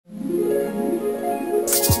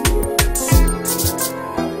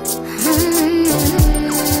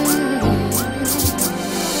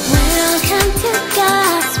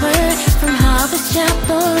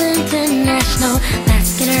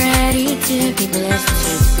be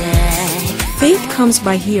blessed today. Faith comes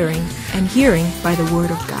by hearing, and hearing by the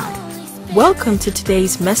Word of God. Welcome to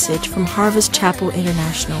today's message from Harvest Chapel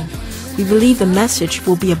International. We believe the message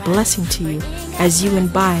will be a blessing to you as you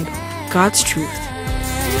imbibe God's truth.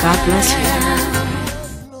 God bless you.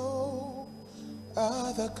 No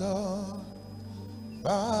other God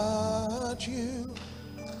but you.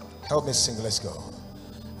 Help me sing, let's go.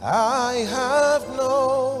 I have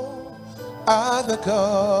no other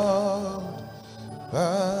God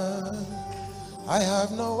but I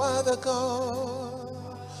have no other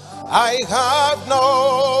God. I have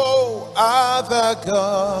no other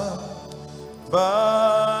God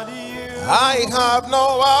but you. I have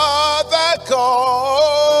no other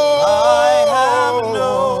God. I have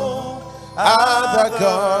no other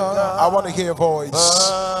God. I want to hear your voice.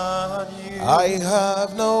 I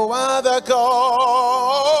have no other God.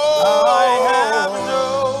 I have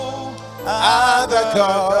no other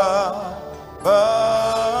God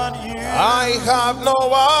but you. I have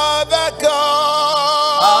no other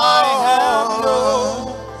God. I have no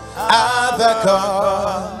other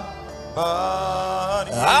God but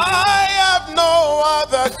you. I have no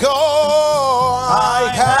other God.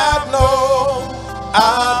 I have no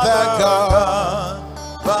other God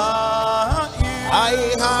but you. I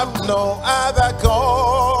have no other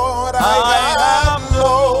God. I have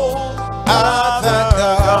no other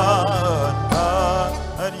God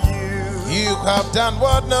but you. You have done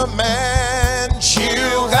what no man.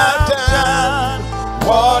 You have done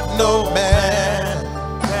what no man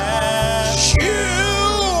can. You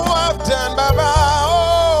have done, Baba.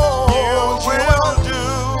 Oh, you will do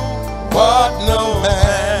what no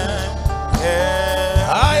man can.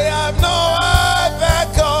 I have no other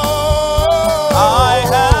God. I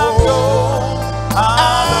have no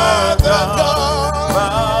other God.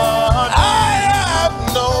 I have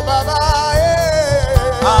no Baba.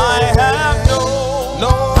 I have no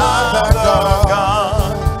other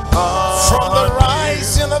God. From the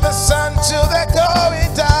rising of the sun to the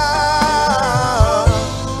going down,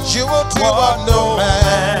 you will do what no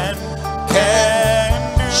man can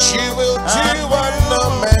do. She will do what no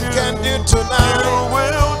man can do tonight.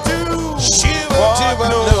 She will do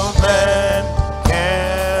what no man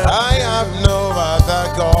can. I have no other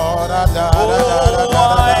God. I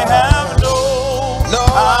have no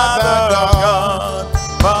other God.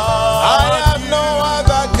 I have no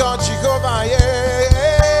other God, Jehovah.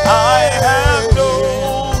 I have no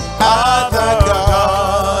other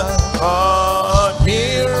God.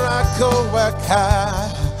 Miracle worker,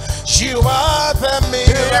 you are the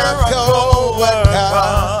miracle worker.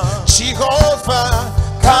 Jehovah,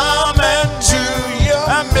 come and do your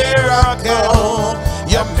miracle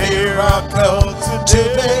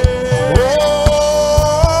today.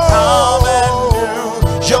 Come and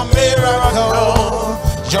do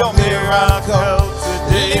your miracle.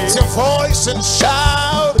 Lift your voice and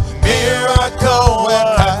shout, miracle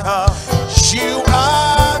worker. You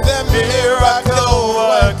are the miracle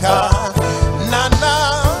worker. Nana,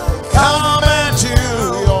 come and do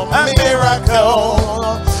your miracle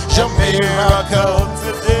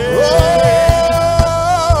today.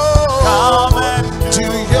 Come and do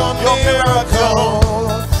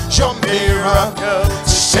your miracle.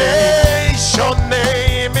 Say your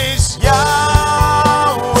name is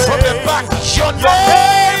Yahweh. From the back, your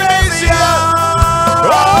name is Yahweh.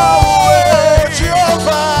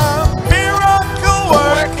 Jehovah, miracle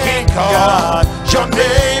working God. Your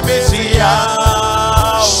name is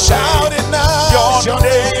Yahweh. Shout it now. Your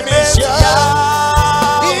name is Yahweh.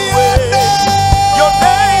 Your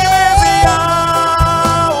name is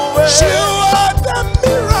Yahweh. You are the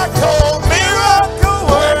miracle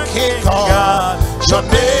working God. Your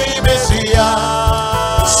name is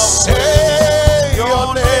Yahweh. Say your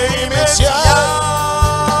name is Yahweh.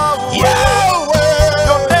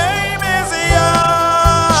 Your name is Yahweh.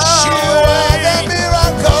 You are the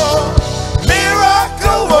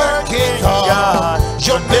miracle working God.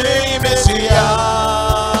 Your name is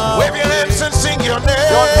Yahweh. Wave your hands and sing your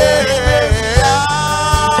name. Your name is Yahweh.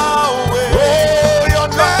 Oh, your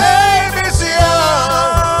name is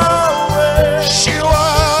Yahweh. You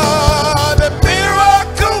are the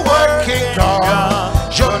miracle working God.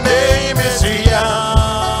 Your name is Yahweh.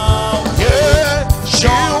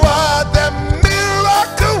 You are the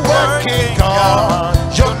miracle working God.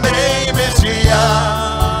 Your name is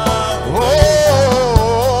Yahweh. Oh,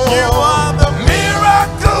 you are the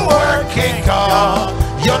miracle working God.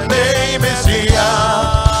 Your name is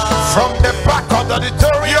Yahweh. From the back of the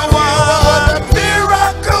auditorium, you are the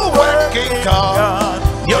miracle working God.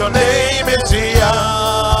 Your name is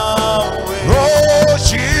Yahweh. Oh,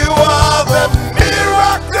 you are the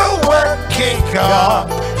miracle working God.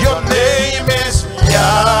 Your name is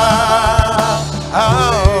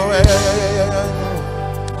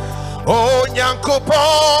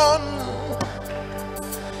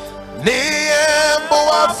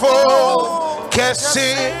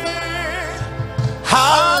Kesi.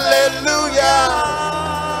 Hallelujah.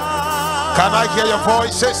 Can I hear your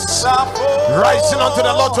voices rising unto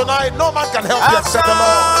the Lord tonight? No man can help you except the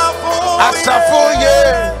Lord. Asaful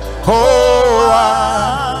ye. Oh,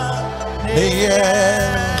 the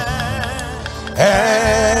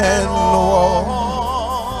and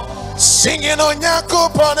singing on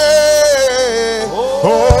Yakupane.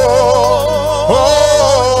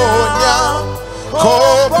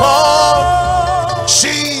 Oh,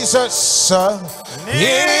 Jesus.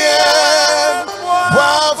 Yeah,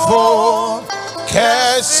 wafo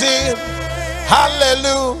kesi.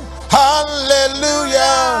 Hallelujah,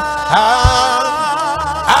 hallelujah.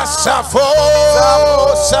 Asafo,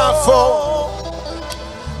 Asafo,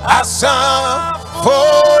 Asafo,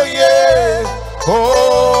 yeah.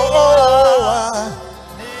 Oh,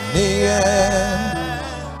 yeah.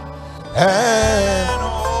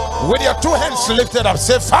 With your two hands lifted up,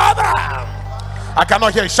 say, Father. I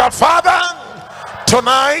cannot hear you. Shout, Father.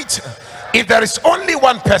 Tonight, if there is only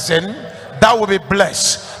one person that will be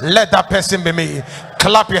blessed, let that person be me.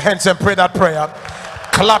 Clap your hands and pray that prayer.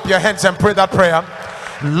 Clap your hands and pray that prayer.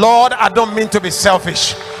 Lord, I don't mean to be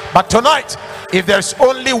selfish, but tonight, if there's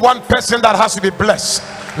only one person that has to be blessed,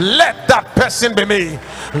 let that person be me.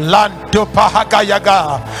 Lift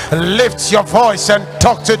your voice and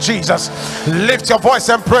talk to Jesus. Lift your voice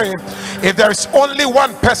and pray. If there is only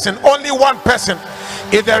one person,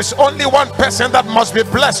 if there is only one person that must be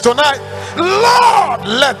blessed tonight, Lord,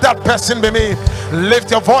 let that person be me.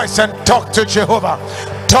 Lift your voice and talk to Jehovah.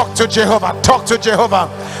 Talk to Jehovah. Talk to Jehovah.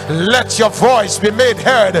 Let your voice be made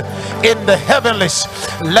heard in the heavenlies.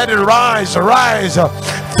 Let it rise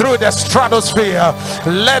through the stratosphere.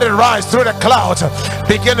 Let it rise through the clouds.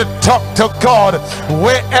 Begin to talk to God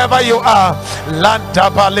wherever you are.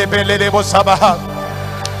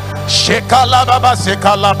 Shekalababa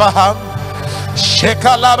sekalabaha.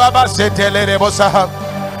 Shekalababa setelebosaha.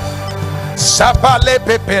 Sapale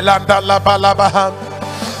pepelanda labalabaha.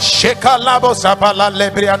 Shekalabo sapala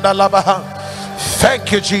lebrianda labaha.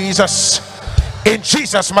 Thank you, Jesus. In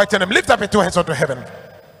Jesus' mighty name, lift up your two hands unto heaven.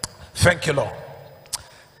 Thank you, Lord.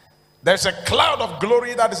 There's a cloud of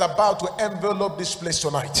glory that is about to envelop this place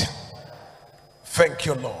tonight. Thank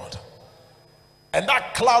you, Lord. And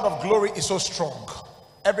that cloud of glory is so strong.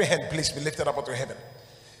 Every hand, please, be lifted up unto heaven.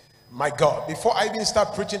 My God, before I even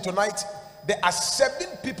start preaching tonight, there are 7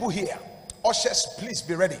 people here. Ushers, please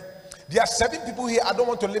be ready. There are 7 people here. I don't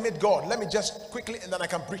want to limit God. Let me just quickly, and then I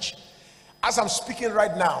can preach. As I'm speaking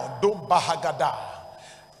right now, don't bahagada.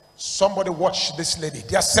 Somebody watch this lady.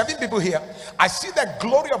 There are 7 people here. I see the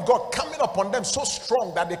glory of God coming upon them so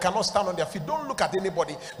strong that they cannot stand on their feet. Don't look at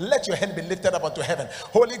anybody. Let your hand be lifted up unto heaven.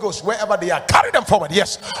 Holy Ghost, wherever they are, carry them forward.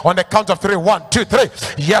 Yes, on the count of 3. 1, 2, 3.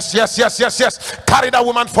 Yes, yes, yes, yes, yes. Carry that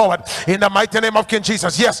woman forward in the mighty name of King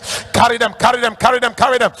Jesus. Yes, carry them, carry them, carry them,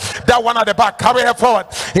 carry them. That one at the back, carry her forward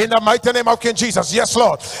in the mighty name of King Jesus. Yes,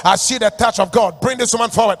 Lord, I see the touch of God. Bring this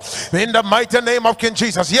woman forward in the mighty name of King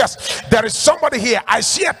Jesus. Yes, there is somebody here. I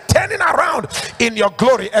see a turning around in your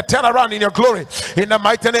glory, a turnaround in your glory in the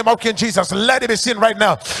mighty name of King Jesus. Let it be seen right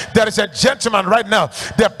now. There is a gentleman right now.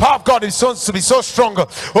 The power of God is so to be so strong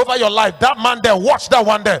over your life. That man there, watch that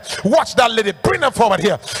one there, watch that lady. Bring them forward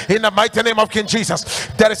here in the mighty name of King Jesus.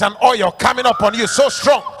 There is an oil coming up on you, so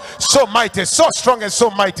strong, so mighty, so strong and so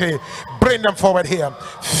mighty. Bring them forward here.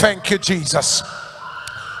 Thank you, Jesus.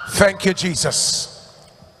 Thank you, Jesus.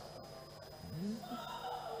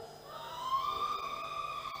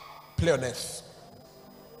 Play on F.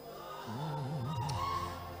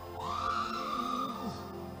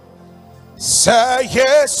 Say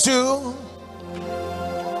yes to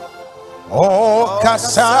oh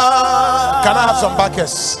Kasa. Can I have some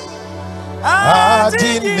backers?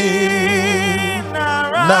 Adini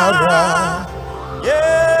Nara.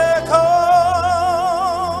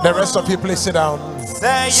 The rest of you, please sit down.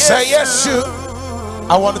 Say yes to.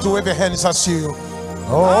 I want you to wave your hands as you.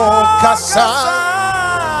 Oh Kasa.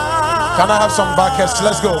 Can I have some backers?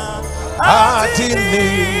 Let's go.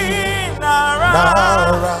 Adini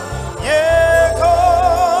Nara.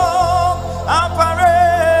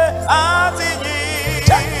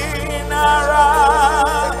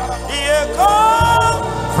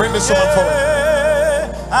 Bring this woman forward.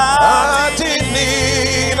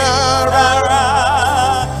 Adini Nara.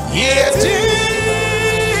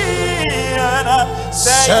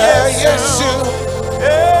 Say yes to.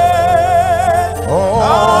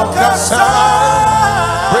 Oh, Kasa.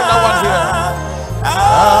 Bring that one here.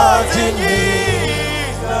 Adini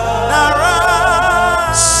Nara.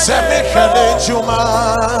 Semekele Juma.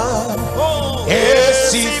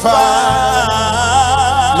 Esifa.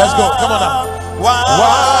 Let's go. Come on now. Why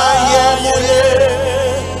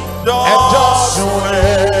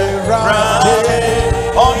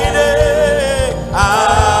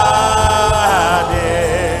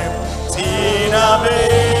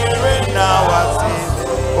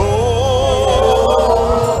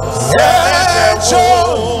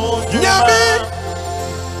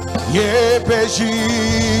Yebejiwa.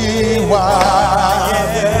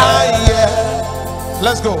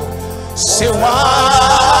 Let's go. Sewado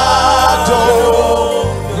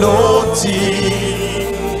noti.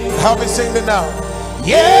 Help me sing it now.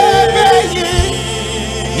 Yebejiwa.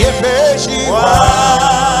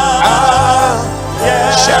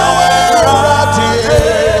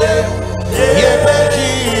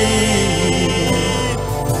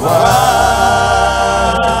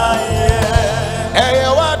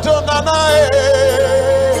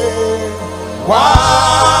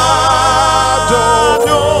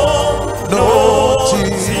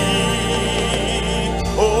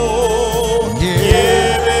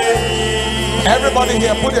 Everybody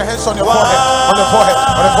here, put your hands on your forehead, on the forehead,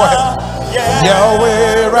 on the forehead.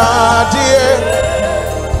 Yahweh Radie,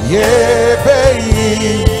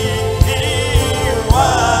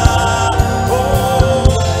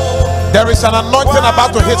 there is an anointing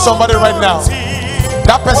about to hit somebody right now.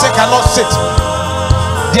 That person cannot sit.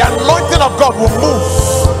 The anointing of God will move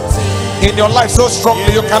in your life so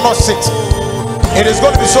strongly you cannot sit. It is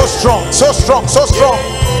going to be so strong, so strong, so strong,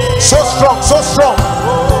 so strong, so strong.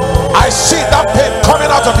 I see that pain coming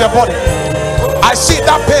out of your body. I see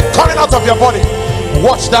that pain coming out of your body.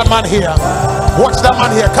 Watch that man here. Watch that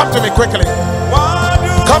man here. Come to me quickly.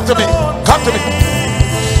 Come to me. Come to me.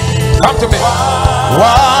 Come to me.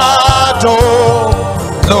 Wado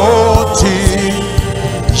noti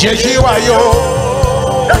yejiwayo.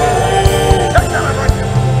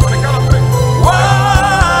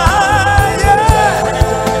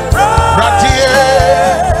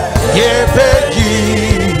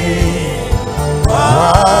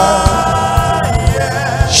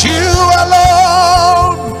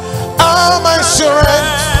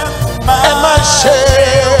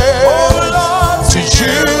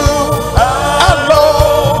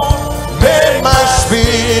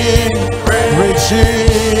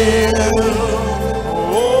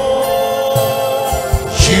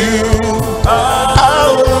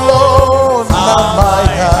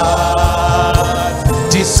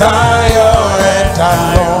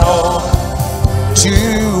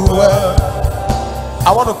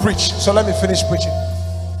 I want to preach, so let me finish preaching.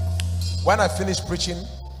 When I finish preaching,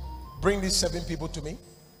 bring these 7 people to me.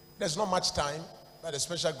 There's not much time. By the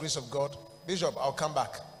special grace of God, Bishop, I'll come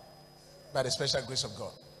back by the special grace of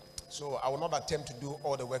God. So I will not attempt to do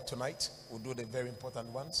all the work tonight. We'll do the very important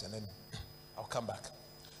ones and then I'll come back.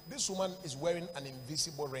 This woman is wearing an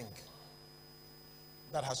invisible ring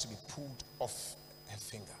that has to be pulled off her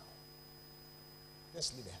finger.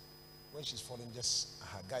 Just leave her. When she's falling, just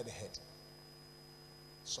guide the head.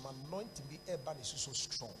 Some anointing, the airban is so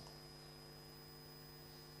strong.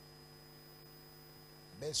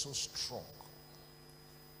 They're so strong.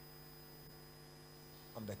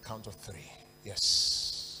 On the count of 3.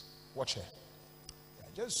 Yes. Watch her.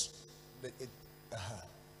 Yeah, just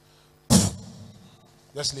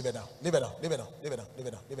just leave it down. Leave it down. Leave it down. Leave it down. Leave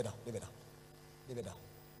it down. Leave it down. Leave it down. Leave it down.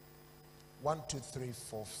 1, 2, 3,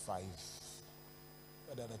 4, 5.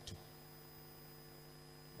 What are the other 2?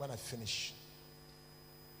 When I finish,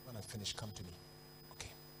 come to me.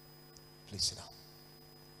 Okay. Please sit down.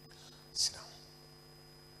 Sit down.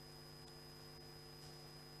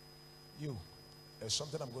 You, there's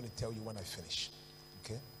something I'm going to tell you when I finish.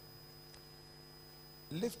 Okay?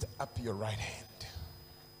 Lift up your right hand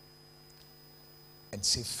and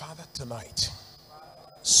say, Father, tonight,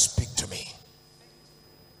 speak to me.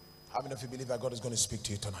 How many of you believe that God is going to speak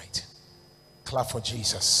to you tonight? Clap for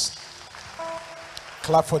Jesus.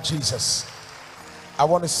 Clap for Jesus. I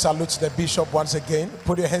want to salute the bishop once again.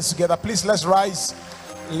 Put your hands together. Please, let's rise.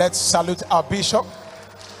 Let's salute our bishop,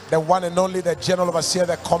 the one and only, the general overseer,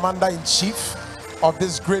 the commander-in-chief of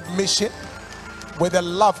this great mission, with a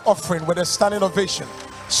love offering, with a standing ovation.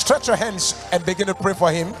 Stretch your hands and begin to pray for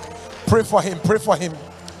him. Pray for him. Pray for him.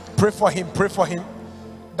 Pray for him. Pray for him.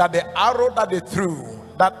 That the arrow that they threw,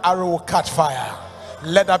 that arrow will catch fire.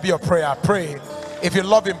 Let that be your prayer. Pray. If you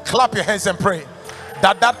love him, clap your hands and pray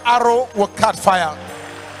that that arrow will catch fire.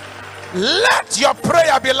 Let your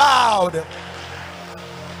prayer be loud.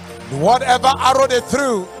 Whatever arrow they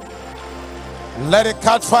threw, let it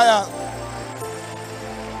catch fire.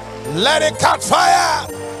 Let it catch fire.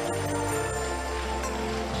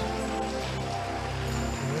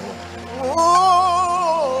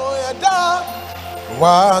 Oh, yada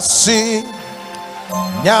wasi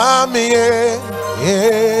nyami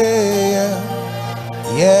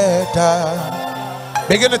yada.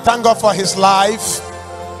 Begin to thank God for his life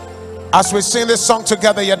as we sing this song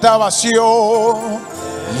together. Yada wasi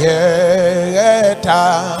yada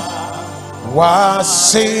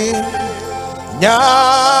wasi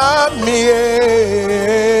nyami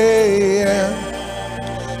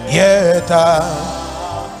yada.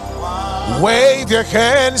 Wave your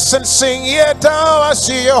hands and sing, yet I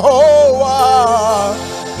see Yehovah.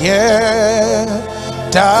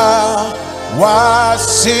 Yet I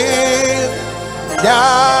see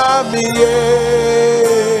Yami.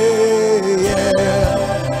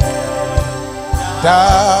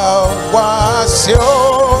 Thou was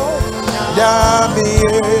your Yami.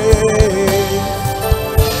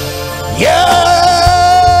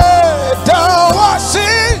 Yeah, thou was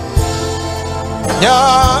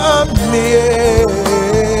Yami.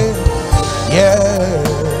 Yeah.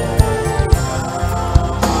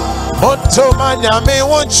 Monto manyame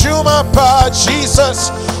won't you my pa Jesus.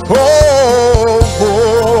 Oh,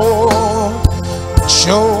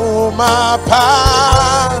 show my pa.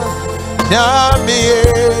 Yami,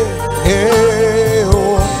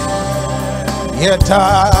 yeta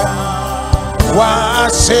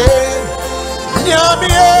wase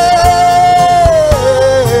Yami,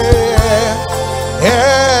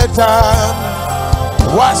 yeta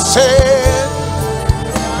wase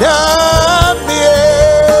Yami,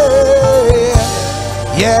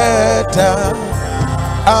 yeta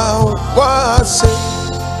wase.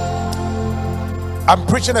 I'm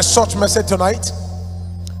preaching a short message tonight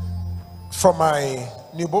from my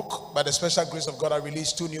new book. By the special grace of God, I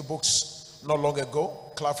released 2 new books not long ago.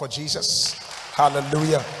 Clap for Jesus.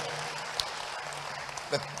 Hallelujah.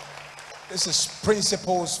 This is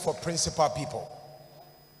Principles for Principal People.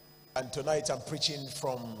 And tonight I'm preaching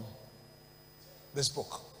from this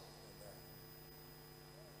book.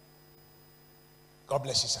 God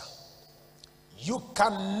bless you, sir. You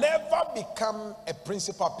can never become a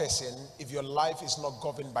principal person if your life is not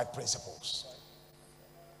governed by principles.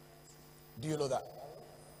 Do you know that?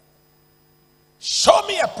 Show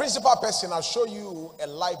me a principal person, I'll show you a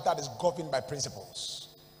life that is governed by principles.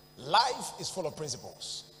 Life is full of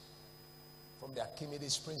principles. From the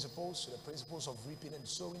Archimedes principles to the principles of reaping and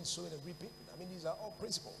sowing and reaping. I mean, these are all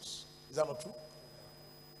principles. Is that not true?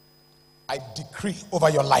 I decree over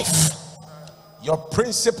your life, your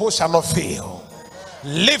principles shall not fail.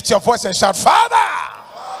 Lift your voice and shout, Father,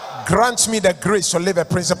 grant me the grace to live a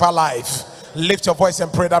principal life. Lift your voice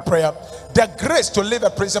and pray that prayer. The grace to live a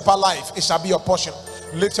principal life, it shall be your portion.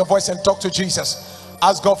 Lift your voice and talk to Jesus.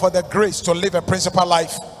 Ask God for the grace to live a principal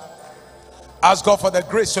life. Ask God for the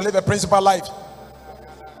grace to live a principal life.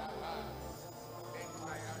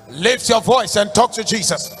 Lift your voice and talk to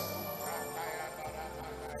Jesus.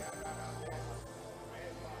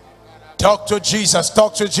 Talk to Jesus,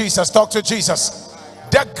 talk to Jesus, talk to Jesus.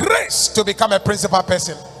 The grace to become a principal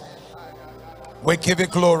person. We give you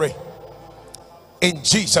glory. In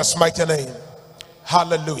Jesus' mighty name.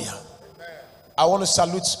 Hallelujah. I want to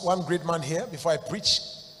salute one great man here before I preach.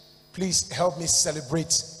 Please help me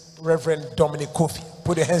celebrate Reverend Dominic Kofi.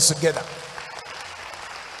 Put your hands together.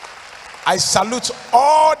 I salute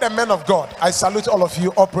all the men of God. I salute all of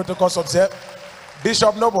you. All protocols observed.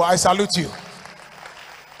 Bishop Noble, I salute you.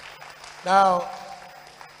 Now,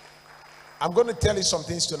 I'm going to tell you some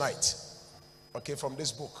things tonight, okay, from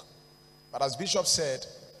this book. But as Bishop said,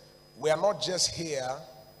 we are not just here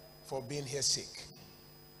for being here sick.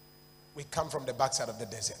 We come from the backside of the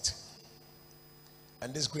desert.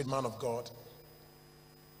 And this great man of God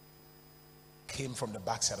came from the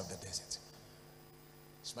backside of the desert.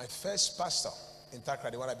 It's my first pastor in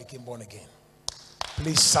Takrady when I became born again.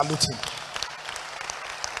 Please salute him.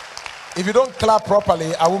 If you don't clap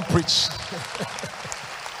properly, I won't preach.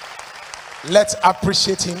 Let's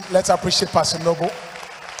appreciate him. Let's appreciate Pastor Noble.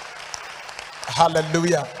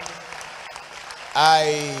 Hallelujah.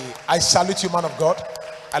 I salute you, man of God.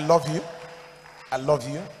 I love you. I love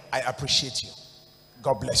you. I appreciate you.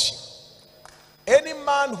 God bless you. Any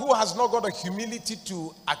man who has not got the humility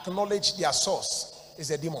to acknowledge their source is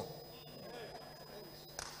a demon.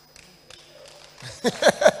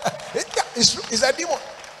 It's a demon.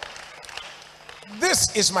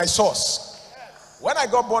 This is my source. When I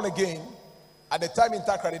got born again, at the time in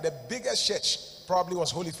Takrady, the biggest church probably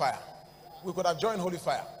was Holy Fire. We could have joined Holy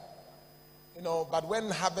Fire. You know, but when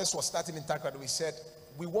harvest was starting in Takrady, we said,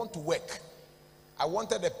 we want to work. I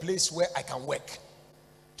wanted a place where I can work.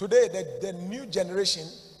 Today, the new generation,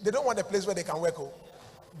 they don't want a place where they can work.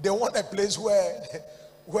 They want a place where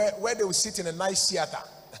they will sit in a nice theater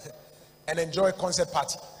and enjoy a concert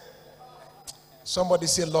party. Somebody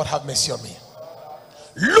say, Lord, have mercy on me.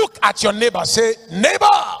 Look at your neighbor. Say, neighbor,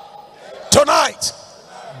 tonight,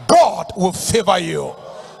 God will favor you.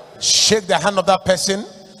 Shake the hand of that person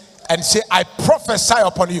and say, I prophesy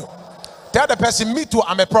upon you. Tell the person, me too,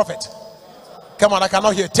 I'm a prophet. Come on, I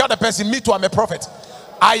cannot hear. Tell the person, me too, I'm a prophet.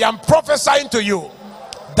 I am prophesying to you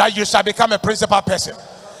that you shall become a principal person.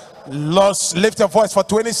 Lord, lift your voice for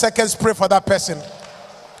 20 seconds. Pray for that person.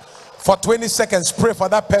 For 20 seconds, pray for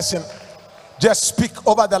that person. Just speak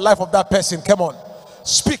over the life of that person. Come on.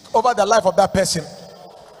 Speak over the life of that person.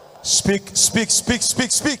 Speak, speak, speak,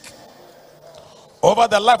 speak, speak. Over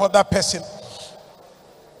the life of that person.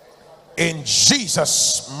 In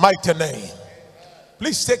Jesus' mighty name.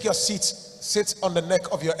 Please take your seat. Sit on the neck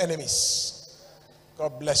of your enemies.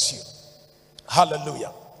 God bless you.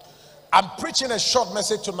 Hallelujah. I'm preaching a short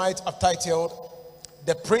message tonight. I've titled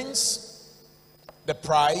The Prince, the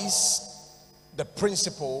Prize, the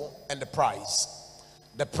Principle, and the Prize.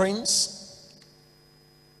 The Prince,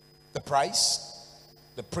 the Prize,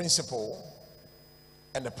 the Principle,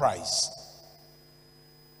 and the Prize.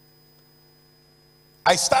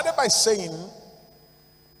 I started by saying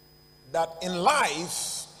that in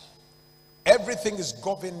life, everything is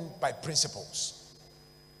governed by principles.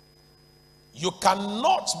 You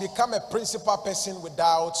cannot become a principal person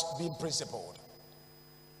without being principled.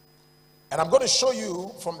 And I'm going to show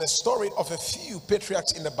you from the story of a few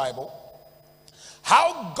patriarchs in the Bible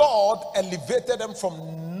how God elevated them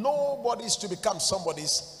from nobodies to become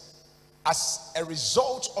somebodies as a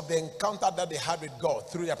result of the encounter that they had with God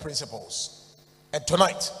through their principles. And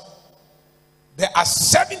tonight, there are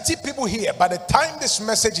 70 people here. By the time this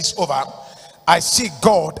message is over, I see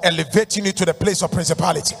God elevating you to the place of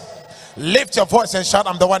principality. Lift your voice and shout,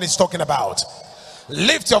 I'm the one he's talking about.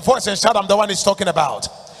 Lift your voice and shout, I'm the one he's talking about.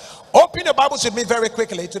 Open your Bibles with me very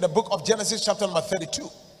quickly to the book of Genesis chapter number 32.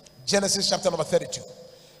 Genesis chapter number 32.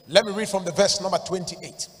 Let me read from the verse number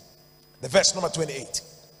 28. The verse number 28.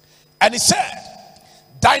 And he said,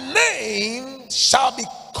 thy name shall be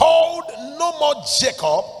called no more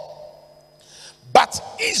Jacob, but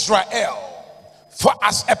Israel, for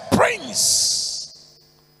as a prince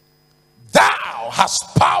thou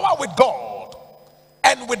hast power with God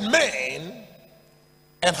and with men,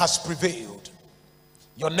 and hast prevailed.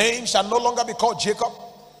 Your name shall no longer be called Jacob,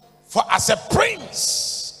 for as a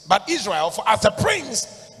prince, but Israel, for as a prince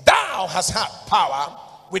thou hast had power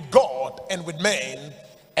with God and with men,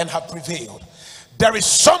 and have prevailed. There is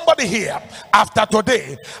somebody here, after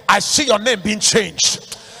today, I see your name being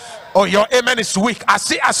changed. Oh, your amen is weak. I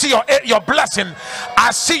see your blessing.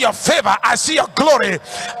 I see your favor. I see your glory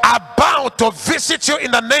about to visit you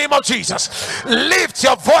in the name of Jesus. Lift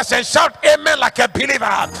your voice and shout amen like a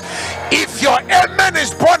believer. If your amen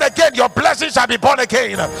is born again, your blessing shall be born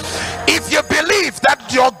again. If you believe that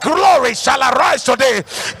your glory shall arise today,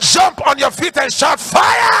 jump on your feet and shout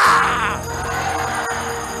fire.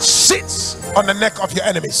 Sit on the neck of your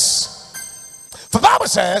enemies. For the Bible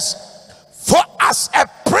says, for as a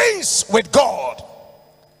prince with God,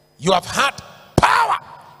 you have had power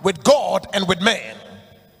with God and with men,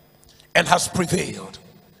 and has prevailed.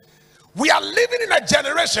 We are living in a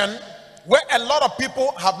generation where a lot of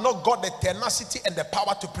people have not got the tenacity and the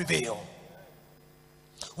power to prevail.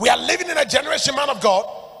 We are living in a generation, man of God,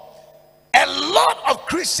 a lot of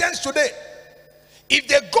Christians today, if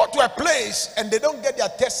they go to a place and they don't get their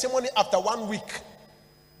testimony after 1 week,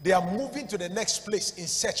 they are moving to the next place in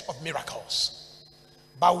search of miracles.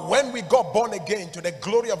 But when we got born again to the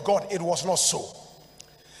glory of God, it was not so.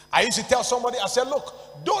 I used to tell somebody, I said, look,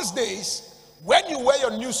 those days when you wear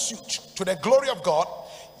your new suit to the glory of God,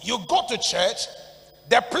 you go to church,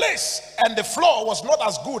 the place and the floor was not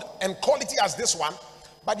as good and quality as this one,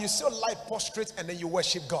 but you still lie prostrate and then you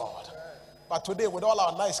worship God. But today, with all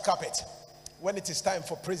our nice carpet, when it is time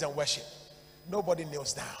for praise and worship, nobody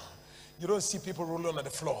kneels down. You don't see people rolling on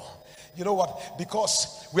the floor. You know what?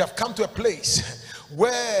 Because we have come to a place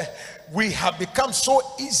where we have become so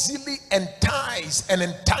easily enticed and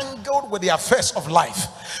entangled with the affairs of life.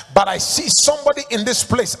 But I see somebody in this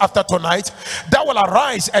place after tonight that will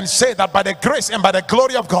arise and say that by the grace and by the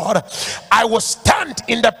glory of God, I will stand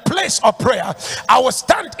in the place of prayer. I will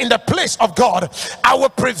stand in the place of God. I will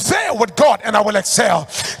prevail with God and I will excel.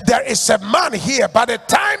 There is a man here. By the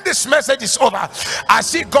time this message is over, I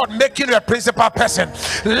see God making you a principal person.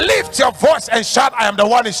 Lift your voice and shout, I am the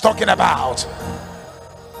one he's talking about.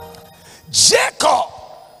 Jacob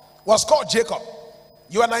was called Jacob.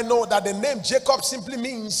 You and I know that the name Jacob simply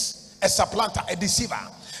means a supplanter, a deceiver.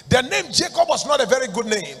 The name Jacob was not a very good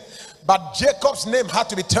name, but Jacob's name had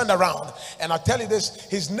to be turned around. And I'll tell you this,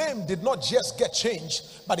 his name did not just get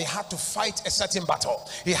changed, but he had to fight a certain battle.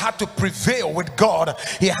 He had to prevail with God.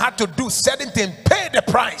 He had to do certain things, pay the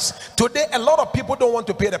price. Today, a lot of people don't want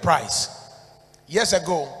to pay the price. Years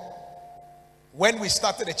ago, when we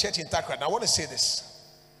started a church in Takrat, I want to say this.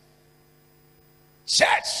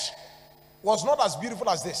 Church was not as beautiful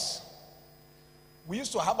as this. We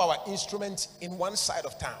used to have our instrument in one side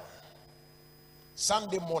of town.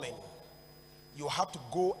 Sunday morning, you have to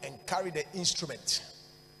go and carry the instrument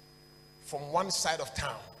from one side of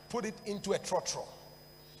town, put it into a trotro,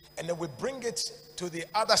 and then we bring it to the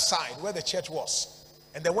other side where the church was.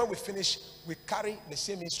 And then when we finish, we carry the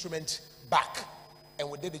same instrument back, and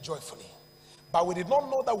we did it joyfully. But we did not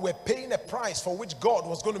know that we're paying a price for which God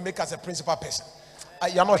was going to make us a principal person.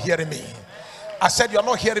 You're not hearing me. I said you're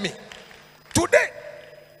not hearing me. Today,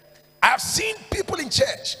 I have seen people in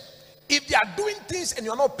church, if they are doing things and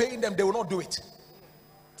you're not paying them, they will not do it.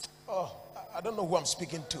 Oh, I don't know who I'm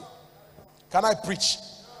speaking to. Can I preach?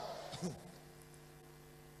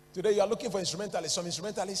 Today you are looking for instrumentalists. Some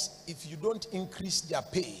instrumentalists, if you don't increase their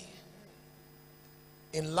pay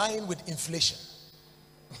in line with inflation,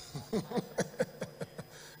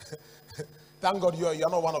 thank God you're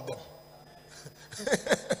not one of them.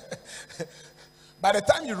 By the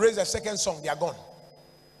time you raise a second song, they are gone.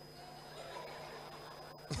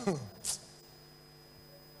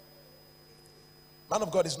 Man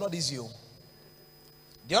of God, it's not easy.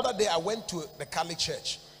 The other day I went to the Catholic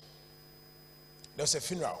church. There was a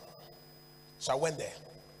funeral. So I went there.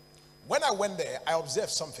 When I went there, I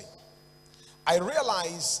observed something. I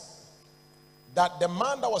realized that the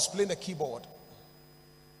man that was playing the keyboard,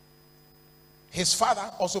 his father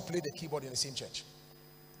also played the keyboard in the same church.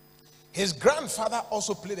 His grandfather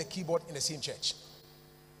also played the keyboard in the same church.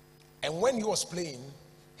 And when he was playing,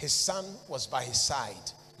 his son was by his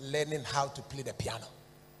side learning how to play the piano.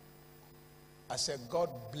 I said, God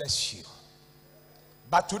bless you.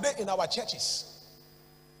 But today in our churches,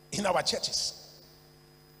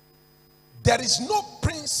 there is no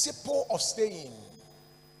principle of staying.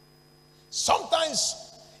 Sometimes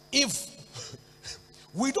if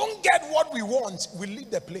we don't get what we want, we leave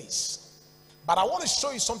the place. But I want to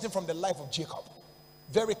show you something from the life of Jacob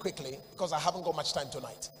very quickly, because I haven't got much time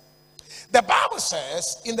tonight. The Bible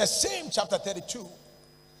says in the same chapter 32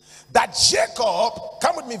 that Jacob,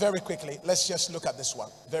 come with me very quickly. Let's just look at this one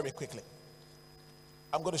very quickly.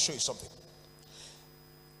 I'm going to show you something.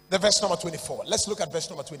 The verse number 24. Let's look at verse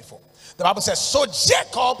number 24. The Bible says, so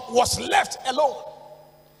Jacob was left alone.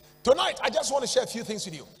 Tonight, I just want to share a few things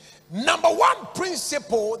with you. Number one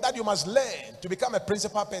principle that you must learn to become a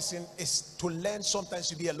principal person is to learn sometimes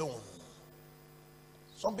to be alone.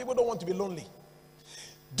 Some people don't want to be lonely.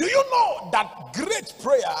 Do you know that great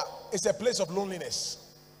prayer is a place of loneliness?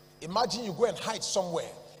 Imagine you go and hide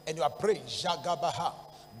somewhere and you are praying, Jagabaha,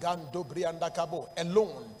 Gandobriandakabo,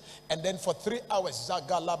 alone. And then for 3 hours,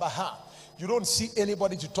 Zagalabaha, you don't see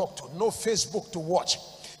anybody to talk to, no Facebook to watch.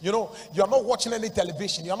 You know, you are not watching any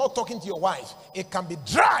television. You are not talking to your wife. It can be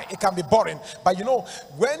dry. It can be boring. But you know,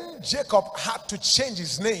 when Jacob had to change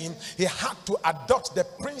his name, he had to adopt the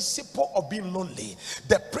principle of being lonely.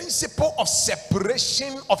 The principle of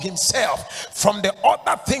separation of himself from the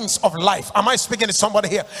other things of life. Am I speaking to somebody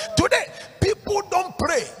here? Today, people don't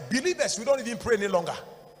pray. Believers, we don't even pray any longer.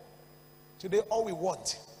 Today, all we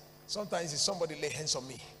want sometimes is somebody lay hands on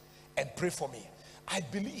me and pray for me. I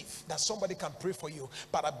believe that somebody can pray for you,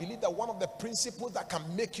 but I believe that one of the principles that can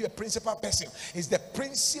make you a principal person is the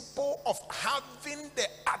principle of having the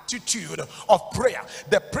attitude of prayer,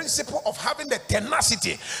 the principle of having the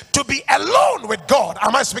tenacity to be alone with God.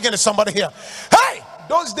 Am I speaking to somebody here? Hey,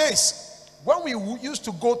 those days when we used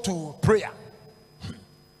to go to prayer,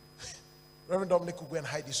 Reverend Dominic could go and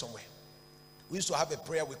hide you somewhere. We used to have a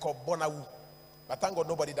prayer we call Bonawu, but thank God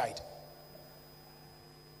nobody died.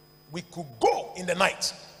 We could go in the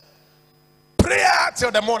night, prayer till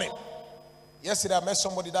the morning. Yesterday I met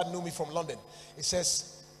somebody that knew me from London. He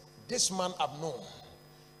says, this man I've known,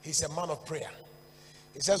 he's a man of prayer.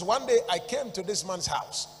 He says, one day I came to this man's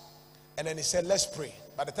house and then he said, let's pray.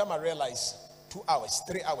 By the time I realized, 2 hours,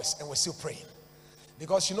 3 hours, and we're still praying.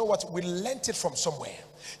 Because you know what? We learned it from somewhere.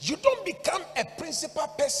 You don't become a principal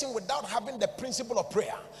person without having the principle of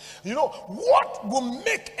prayer. You know, what will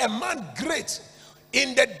make a man great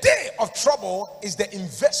in the day of trouble is the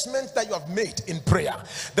investment that you have made in prayer.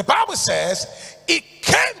 The Bible says it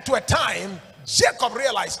came to a time Jacob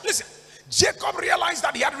realized, listen, Jacob realized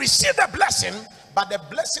that he had received a blessing, but the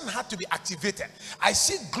blessing had to be activated. I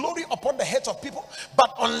see glory upon the heads of people,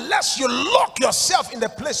 but unless you lock yourself in the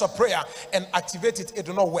place of prayer and activate it, it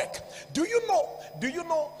will not work. Do you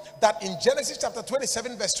know that in Genesis chapter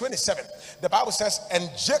 27 verse 27, the Bible says, and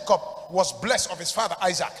Jacob was blessed of his father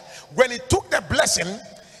Isaac. When he took the blessing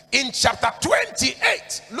in chapter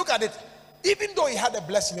 28, look at it, even though he had a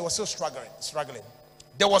blessing, he was still struggling.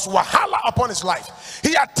 There was wahala upon his life.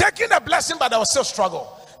 He had taken a blessing, but there was still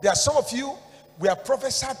struggle. There are some of you, we have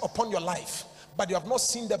prophesied upon your life, but you have not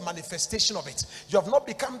seen the manifestation of it. You have not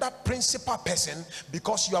become that principal person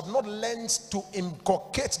because you have not learned to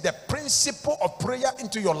inculcate the principle of prayer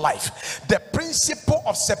into your life, the principle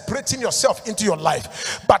of separating yourself into your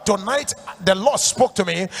life. But tonight the Lord spoke to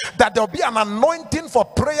me that there will be an anointing for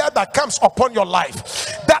prayer that comes upon your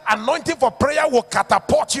life. That anointing for prayer will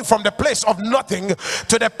catapult you from the place of nothing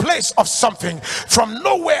to the place of something, from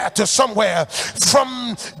nowhere to somewhere,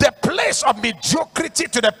 from the place of mediocrity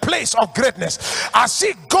to the place of greatness. I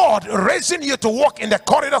see God raising you to walk in the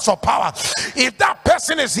corridors of power. If that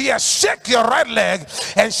person is here, shake your right leg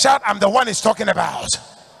and shout, I'm the one he's talking about.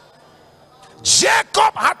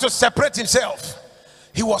 Jacob had to separate himself.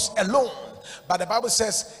 He was alone, but the Bible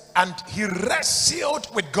says, and he wrestled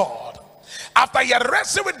with God. After he had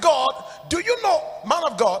wrestled with God, do you know, man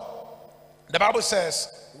of God, the Bible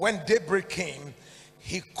says when daybreak came,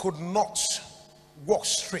 he could not walk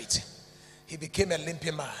straight. He became a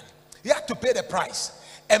limping man. He had to pay the price,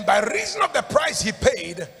 and by reason of the price he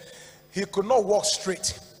paid, he could not walk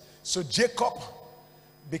straight. So Jacob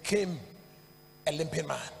became a limping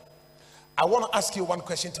man. I want to ask you one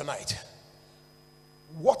question tonight.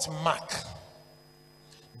 What mark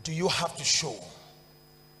do you have to show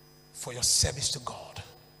for your service to God?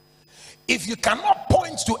 If you cannot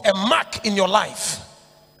point to a mark in your life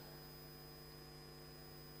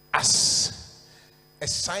as a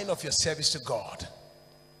sign of your service to God,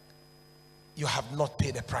 you have not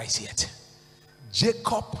paid the price yet.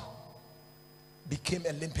 Jacob became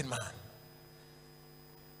a limping man.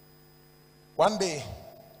 One day,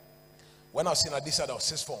 when I was in Addis Ababa,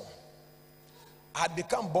 sixth form, I had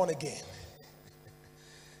become born again.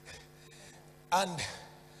 And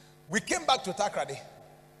we came back to Takrady,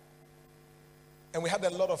 and we had a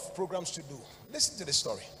lot of programs to do. Listen to the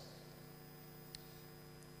story.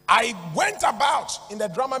 I went about in the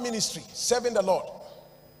drama ministry, serving the Lord.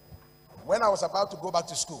 When I was about to go back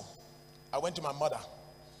to school, I went to my mother.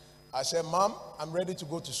 I said, Mom, I'm ready to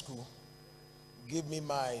go to school. Give me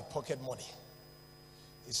my pocket money.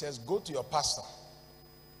 He says, go to your pastor.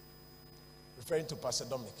 Referring to Pastor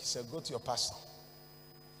Dominic. He said, go to your pastor.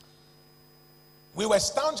 We were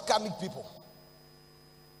staunch Catholic people.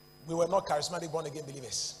 We were not charismatic born again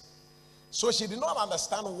believers. So she did not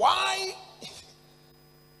understand why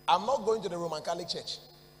I'm not going to the Roman Catholic Church.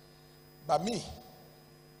 But me,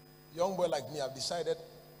 young boy like me, I've decided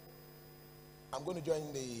I'm going to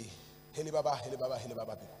join the Heli Baba people.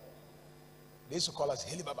 They used to call us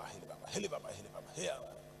Heli Baba. Here.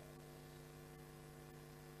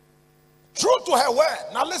 True to her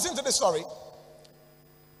word. Now listen to the story.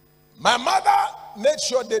 My mother made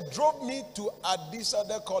sure they drove me to Addis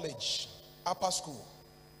Ababa College, upper school,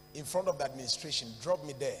 in front of the administration, dropped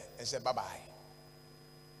me there and said, bye-bye.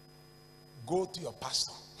 Go to your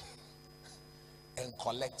pastor and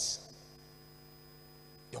collect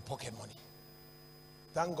your pocket money.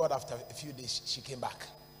 Thank God after a few days, she came back.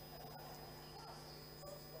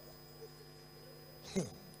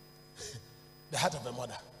 The heart of a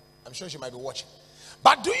mother. I'm sure she might be watching.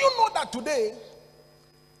 But do you know that today,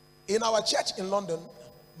 in our church in London,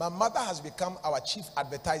 my mother has become our chief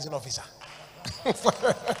advertising officer.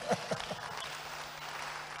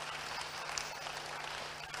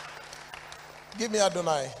 Give me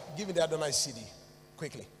Adonai. Give me the Adonai CD.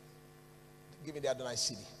 Quickly. Give me the Adonai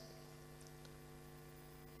CD.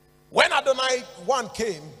 When Adonai 1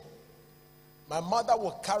 came, my mother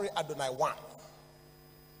will carry Adonai 1.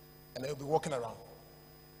 And they'll be walking around.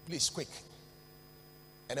 Please, quick.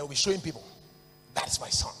 And they'll be showing people, that's my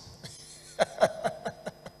son.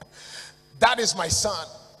 That is my son.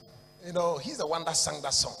 You know, he's the one that sang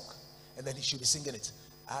that song. And then he should be singing it.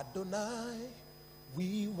 Adonai,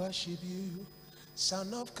 we worship you.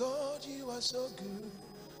 Son of God, you are so good.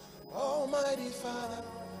 Almighty Father,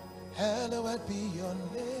 hallowed be your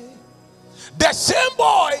name. The same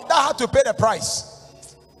boy that had to pay the price.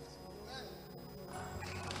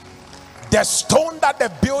 The stone that the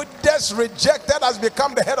builders rejected has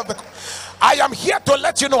become the head of the... I am here to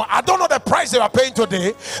let you know, I don't know the price they are paying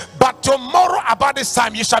today, but tomorrow about this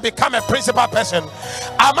time you shall become a principal person.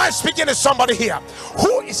 Am I speaking to somebody here?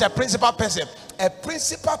 Who is a principal person? A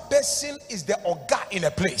principal person is the oga in a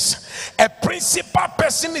place. A principal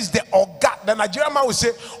person is the oga. The Nigerian man will say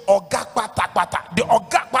oga kwata kwata. The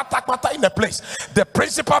oga kwata kwata in a place. The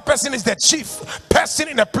principal person is the chief person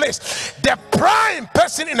in a place. The prime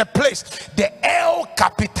person in a place. The El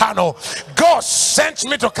Capitano. God sent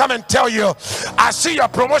me to come and tell you, I see your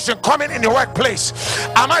promotion coming in your workplace.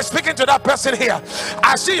 Am I speaking to that person here?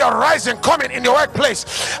 I see your rising coming in your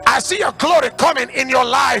workplace. I see your glory coming in your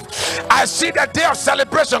life. I see the day of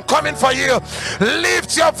celebration coming for you.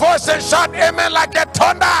 Lift your voice and shout amen like a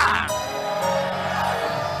thunder.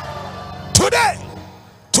 Today,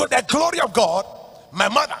 to the glory of God, my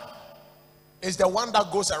mother is the one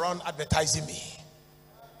that goes around advertising me.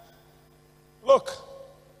 Look,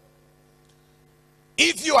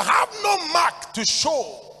 if you have no mark to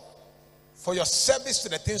show for your service to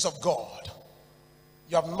the things of God,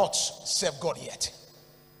 you have not served God yet.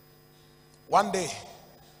 One day,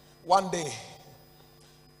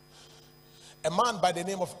 a man by the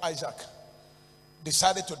name of Isaac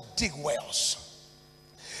decided to dig wells.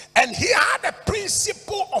 And he had a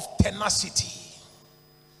principle of tenacity.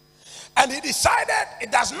 And he decided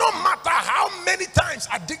it does not matter how many times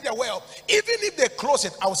I dig the well, even if they close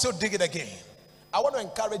it, I will still dig it again. I want to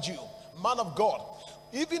encourage you, man of God,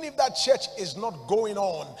 even if that church is not going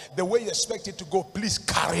on the way you expect it to go, please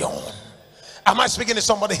carry on. Am I speaking to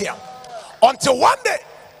somebody here? Until one day,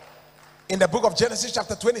 in the book of Genesis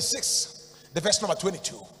chapter 26, the verse number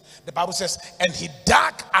 22, the Bible says, and he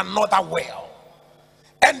dug another well.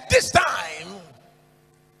 And this time,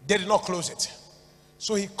 they did not close it.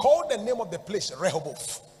 So he called the name of the place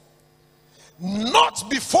Rehoboth. Not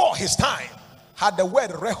before his time had the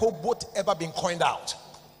word Rehoboth ever been coined out.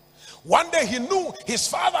 One day he knew his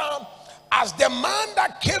father as the man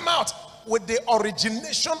that came out with the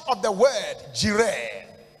origination of the word Jireh.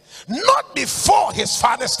 Not before his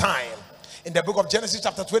father's time. In the book of Genesis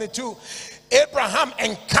chapter 22, Abraham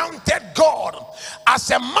encountered God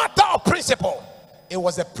as a matter of principle. It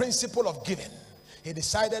was a principle of giving. He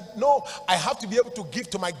decided, no, I have to be able to give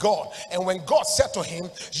to my God. And when God said to him,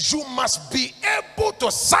 you must be able to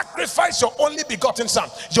sacrifice your only begotten son,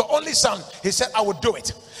 your only son, he said, I will do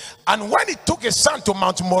it. And when he took his son to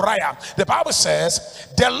Mount Moriah, the Bible says,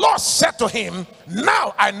 the Lord said to him,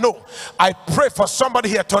 now I know. I pray for somebody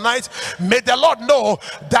here tonight. May the Lord know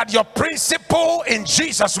that your principle in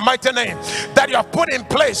Jesus' mighty name that you have put in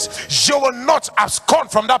place, you will not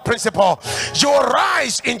abscond from that principle. You will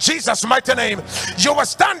rise in Jesus' mighty name. You will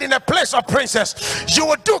stand in a place of princess. You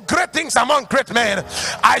will do great things among great men.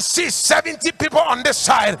 I see 70 people on this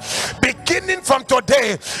side. Beginning from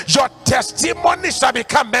today, your testimony shall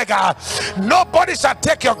become mega. Nobody shall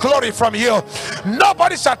take your glory from you.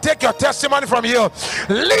 Nobody shall take your testimony from you.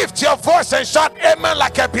 Lift your voice and shout amen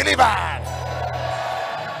like a believer.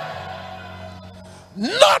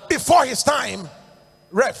 Not before his time,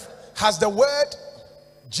 has the word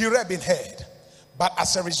Jireh been heard, but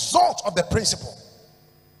as a result of the principle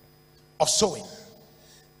of sowing,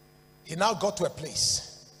 he now got to a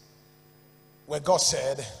place where God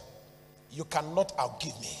said, you cannot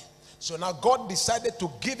outgive me. So now God decided to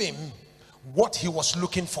give him what he was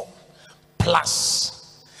looking for,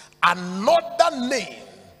 plus another name,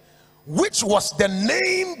 which was the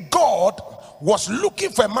name God was looking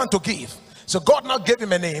for a man to give. So God now gave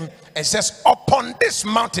him a name and says, upon this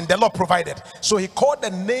mountain the Lord provided. So he called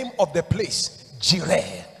the name of the place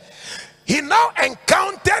Jireh. He now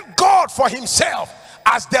encountered God for himself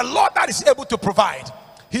as the Lord that is able to provide.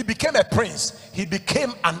 He became a prince. He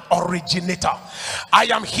became an originator. I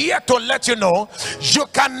am here to let you know, you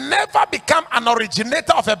can never become an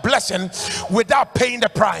originator of a blessing without paying the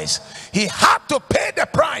price. He had to pay the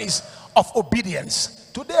price of obedience.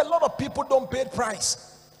 Today a lot of people don't pay the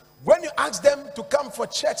price. When you ask them to come for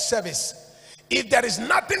church service, if there is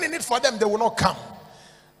nothing in it for them, they will not come.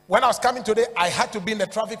 When I was coming today, I had to be in the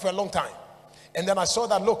traffic for a long time. And then I saw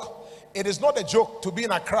that, look, it is not a joke to be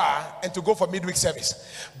in Accra and to go for midweek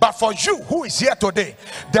service. But for you who is here today,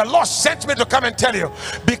 the Lord sent me to come and tell you,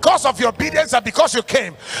 because of your obedience and because you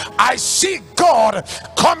came, I see God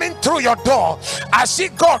coming through your door. I see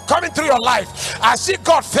God coming through your life. I see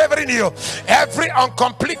God favoring you. Every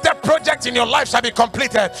uncompleted project in your life shall be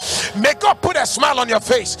completed. May God put a smile on your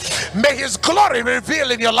face. May his glory be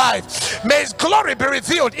revealed in your life. May his glory be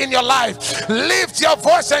revealed in your life. Lift your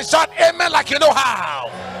voice and shout amen like you know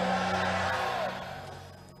how.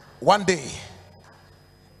 One day,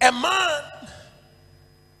 a man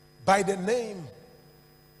by the name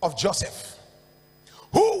of Joseph,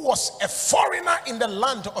 who was a foreigner in the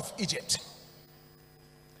land of Egypt,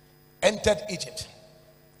 entered Egypt,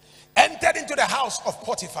 entered into the house of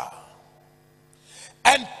Potiphar,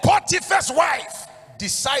 and Potiphar's wife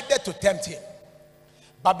decided to tempt him.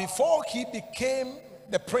 But before he became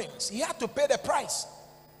the prince, he had to pay the price.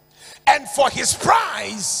 And for his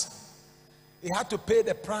price, he had to pay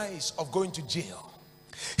the price of going to jail.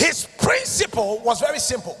 His principle was very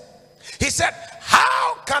simple. He said,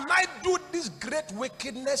 how can I do this great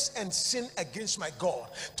wickedness and sin against my God?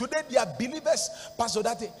 Today there are believers, Pastor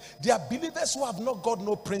Date, there are believers who have not got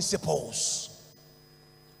no principles.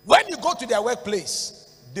 When you go to their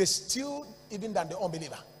workplace, they steal even than the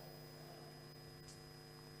unbeliever.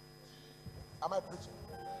 Am I preaching?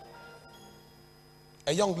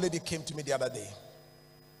 A young lady came to me the other day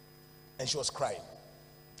and she was crying.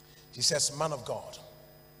 She says, man of God,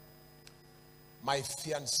 my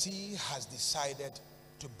fiancé has decided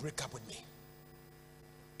to break up with me.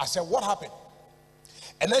 I said, what happened?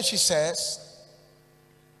 And then she says,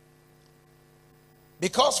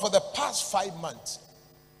 because for the past 5 months,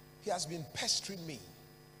 he has been pestering me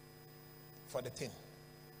for the thing.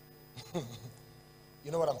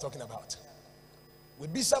 You know what I'm talking about? We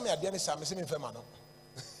be some at the end of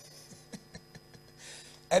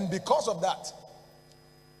and because of that,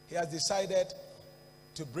 he has decided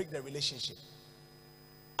to break the relationship.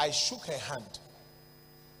 I shook her hand.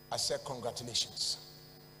 I said, congratulations.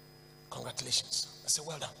 Congratulations. I said,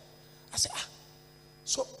 well done. I said,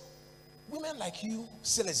 so women like you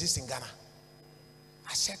still exist in Ghana.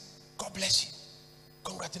 I said, God bless you.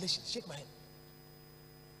 Congratulations. Shake my hand.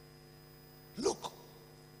 Look,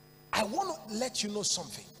 I want to let you know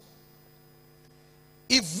something.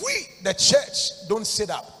 If we, the church, don't sit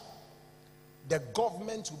up, the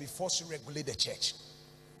government will be forced to regulate the church.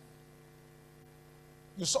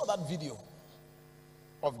 You saw that video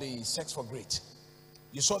of the sex for great.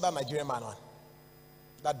 You saw that Nigerian man one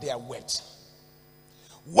that they are wet.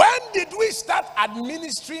 When did we start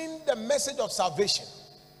administering the message of salvation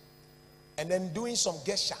and then doing some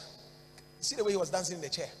gesture? See the way he was dancing in the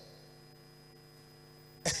chair.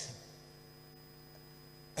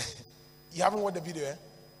 You haven't watched the video, eh?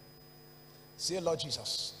 Say, Lord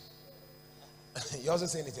Jesus. You also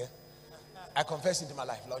saying it, eh? I confess into my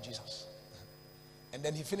life, Lord Jesus. And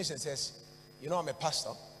then he finished and says, you know, I'm a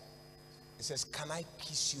pastor. He says, can I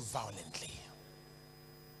kiss you violently?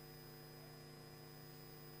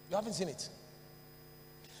 You haven't seen it.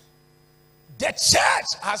 The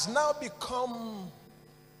church has now become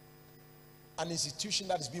an institution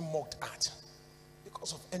that is being mocked at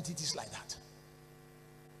because of entities like that.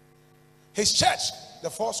 His church, the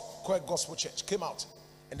First Square Gospel Church, came out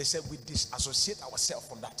and they said, we disassociate ourselves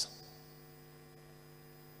from that.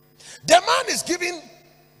 The man is giving,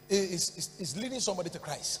 is leading somebody to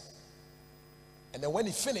Christ. And then when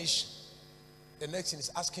he finished, the next thing is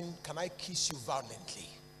asking, can I kiss you violently?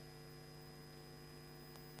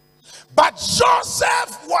 But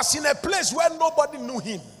Joseph was in a place where nobody knew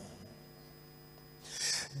him.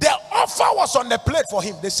 The offer was on the plate for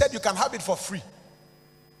him. They said, you can have it for free.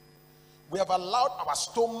 We have allowed our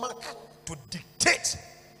stomach to dictate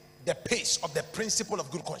the pace of the principle of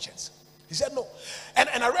good conscience. He said no. And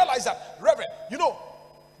I realized that, Reverend, you know,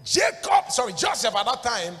 Joseph at that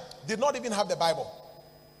time did not even have the Bible.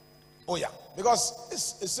 Oh yeah, because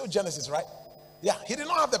it's still Genesis, right? Yeah, he did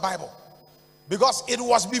not have the Bible. Because it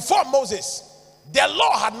was before Moses. The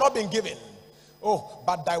law had not been given. Oh,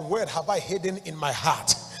 but thy word have I hidden in my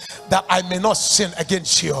heart, that I may not sin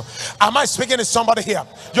against you. Am I speaking to somebody here?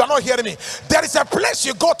 You are not hearing me. There is a place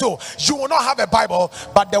you go to, you will not have a Bible,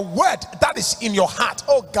 but the word that is in your heart,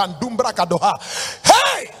 oh Gandumbra Kadoha,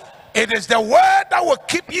 hey, it is the word that will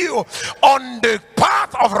keep you on the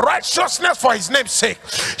path of righteousness for his name's sake.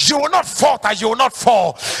 You will not falter, you will not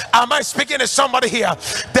fall. Am I speaking to somebody here?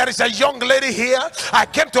 There is a young lady here. I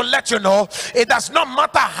came to let you know, it does not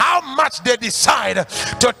matter how much they decide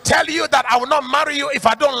to tell you that I will not marry you if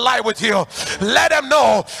I don't lie with you. Let them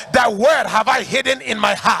know that word have I hidden in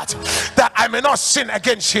my heart, that I may not sin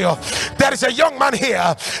against you. There is a young man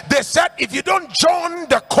here. They said, if you don't join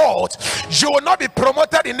the court, you will not be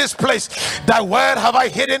promoted in this place. That word have I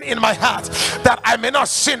hidden in my heart, that I may not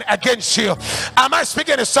sin against you. Am I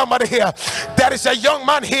speaking to somebody here? There is a young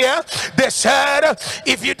man here. They said,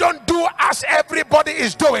 if you don't do as everybody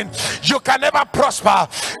is doing, you can never prosper.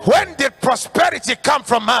 When did prosperity come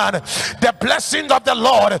from man? The blessings of the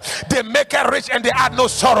Lord, they make it rich and they add no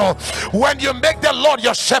sorrow. When you make the Lord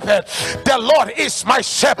your shepherd, the Lord is my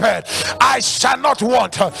shepherd, I shall not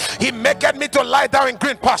want. He maketh me to lie down in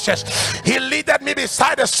green pastures. He leadeth me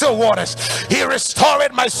beside the still waters. He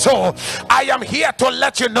restored my soul. I am here to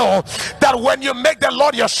let you know that when you make the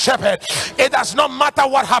Lord your shepherd, it does not matter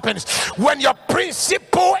what happens. When your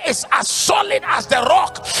principle is as solid as the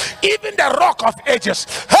rock, even the rock of ages,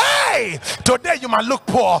 hey, today you might look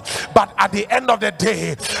poor, but at the end of the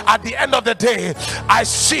day, I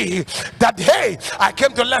see that, hey, I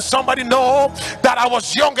came to let somebody know that I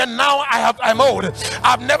was young and now I'm old.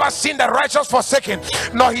 I've never seen the righteous forsaken,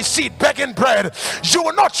 nor his seed begging bread. You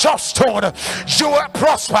will not chop stone. You will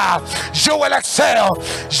prosper. You will excel.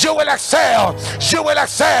 You will excel. You will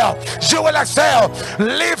excel. You will excel.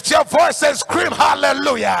 Lift your voice and scream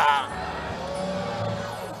hallelujah.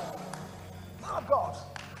 My God.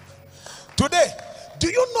 Today, do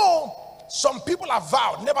you know some people have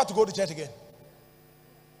vowed never to go to church again?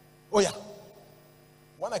 Oh yeah.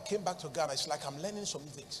 when I came back to Ghana, it's like I'm learning some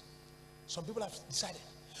new things. Some people have decided.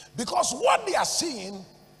 Because what they are seeing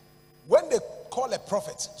when they call a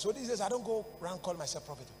prophet. So these days, I don't go around calling myself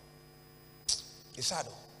prophet. It's sad.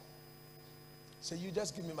 So you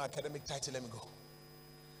just give me my academic title, let me go.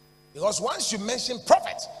 Because once you mention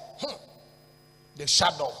prophet, they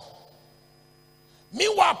shut down.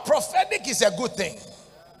 Meanwhile, prophetic is a good thing.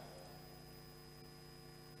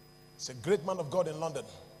 It's a great man of God in London,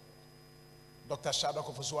 Dr.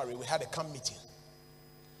 Godson-Afful. We had a camp meeting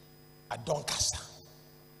at Doncaster.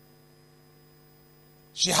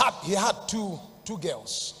 He had two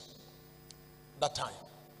girls that time.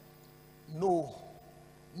 No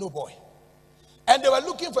boy. And they were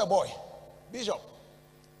looking for a boy. Bishop,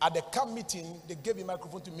 at the camp meeting, they gave him a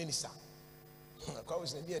microphone to minister.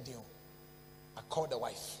 I called the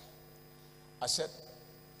wife. I said,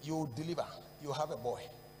 you deliver, you have a boy.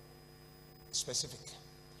 Specific.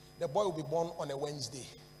 The boy will be born on a Wednesday.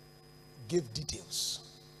 Give details.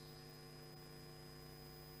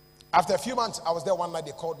 After a few months, I was there one night,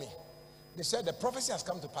 they called me. They said, the prophecy has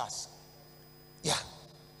come to pass. Yeah.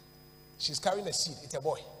 She's carrying a seed. It's a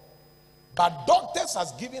boy. But doctors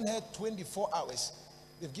has given her 24 hours.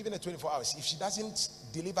 They've given her 24 hours. If she doesn't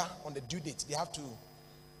deliver on the due date, they have to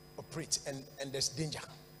operate, and there's danger.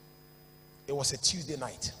 It was a Tuesday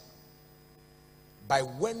night. By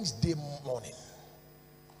Wednesday morning,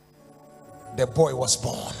 the boy was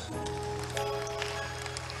born.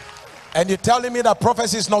 And you're telling me that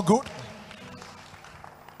prophecy is not good?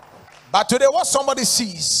 But today what somebody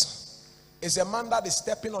sees is a man that is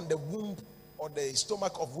stepping on the womb or the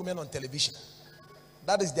stomach of women on television.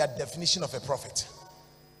 That is their definition of a prophet.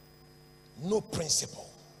 No principle.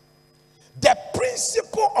 The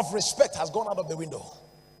principle of respect has gone out of the window.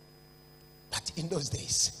 But in those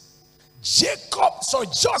days,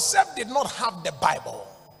 Joseph did not have the Bible.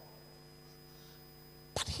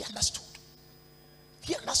 But he understood.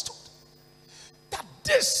 He understood that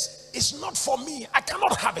this is not for me. I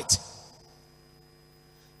cannot have it.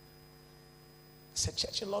 It's a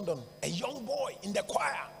church in London. A young boy in the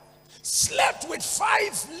choir slept with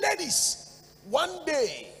 5 ladies one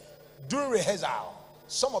day during rehearsal.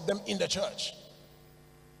 Some of them in the church.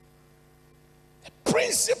 The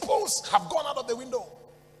principles have gone out of the window.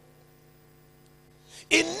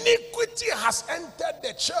 Iniquity has entered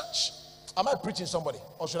the church. Am I preaching somebody,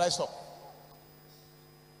 or should I stop?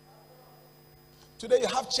 Today you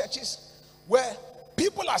have churches where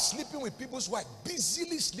people are sleeping with people's wives,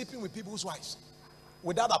 busily sleeping with people's wives,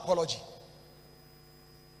 without apology.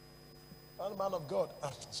 One man of God,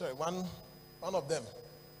 one of them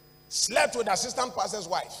slept with assistant pastor's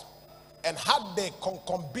wife and had the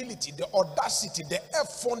concumbility, the audacity, the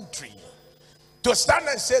effrontery to stand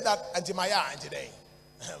and say that Auntie Maya, Auntie Day,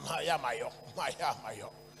 Maya Mayo.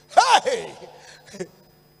 Hey,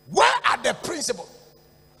 where are the principles?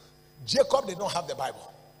 Jacob did not have the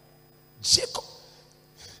Bible. Jacob,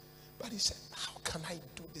 but he said, how can I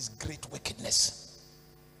do this great wickedness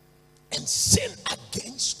and sin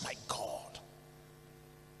against my God?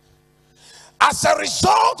 As a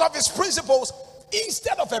result of his principles,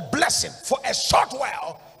 instead of a blessing for a short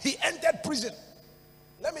while, he entered prison.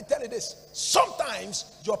 Let me tell you this,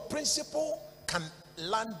 sometimes your principle can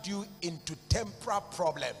land you into temporal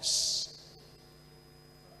problems.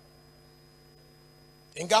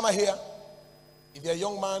 In Ghana here, if you're a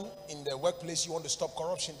young man in the workplace, you want to stop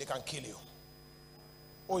corruption, they can kill you.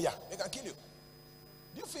 Oh yeah, they can kill you.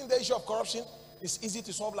 Do you think the issue of corruption is easy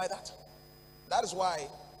to solve like that? That is why,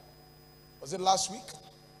 was it last week,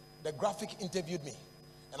 the graphic interviewed me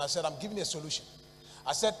and I said, I'm giving you a solution.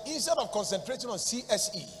 I said, instead of concentrating on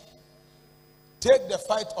CSE, take the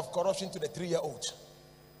fight of corruption to the 3-year-old.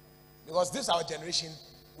 Because this our generation,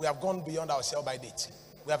 we have gone beyond our sell by date.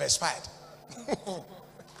 We have expired.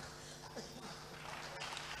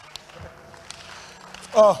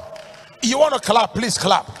 Oh, you want to clap? Please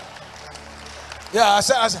clap. Yeah, I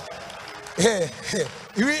said, hey,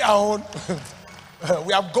 we are on.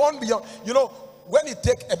 We have gone beyond. You know, when you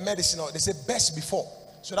take a medicine, they say best before.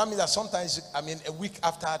 So that means that sometimes, a week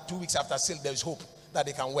after, 2 weeks after, still there is hope that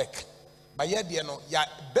they can work. But yet, you know, yeah,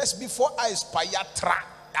 best before I aspire tra.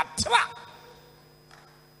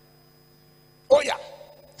 Oh yeah.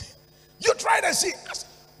 You try to see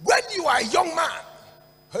when you are a young man.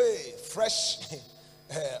 Hey, fresh.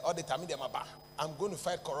 All the time, I'm going to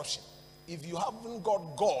fight corruption. If you haven't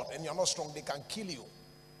got God and you're not strong, they can kill you.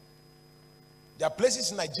 There are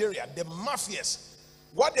places in Nigeria, the mafias,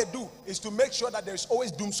 what they do is to make sure that there is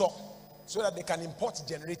always doom song so that they can import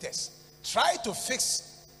generators. Try to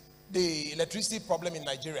fix the electricity problem in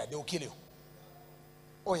Nigeria, they will kill you.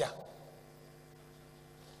 Oh yeah.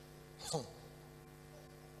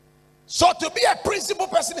 So to be a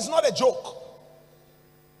principled person is not a joke.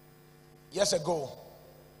 Years ago,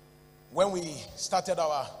 when we started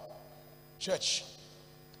our church,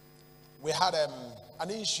 we had an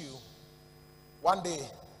issue. One day,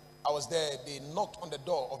 I was there. They knocked on the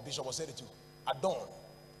door of Bishop Osedetu at dawn.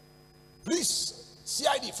 Police,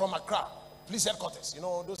 CID from Accra, police headquarters. You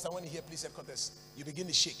know, those times when you hear police headquarters, you begin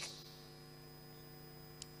to shake.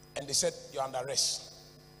 And they said, you're under arrest.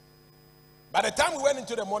 By the time we went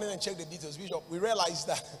into the morning and checked the details, Bishop, we realized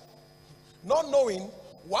that, not knowing,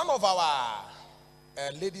 one of our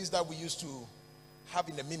ladies that we used to have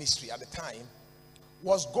in the ministry at the time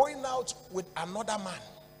was going out with another man,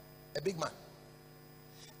 a big man.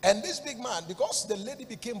 And this big man, because the lady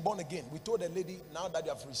became born again, we told the lady, now that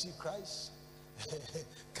you have received Christ,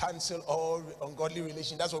 cancel all ungodly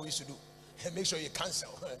relations. That's what we used to do. And make sure you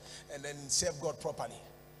cancel and then serve God properly.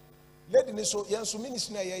 Lady, so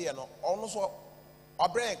ministry also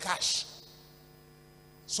cash.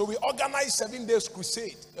 So we organized 7 days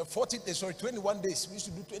crusade, 21 days. We used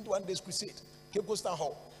to do 21 days crusade. Cape Coast Town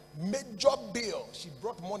Hall. Major bill. She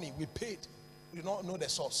brought money. We paid. We do not know the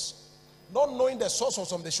source. Not knowing the source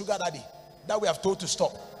was from the sugar daddy that we have told to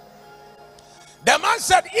stop. The man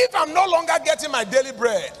said, if I'm no longer getting my daily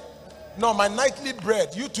bread, no, my nightly bread,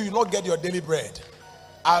 you too, you not get your daily bread.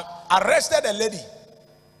 I arrested a lady.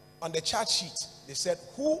 On the charge sheet, they said,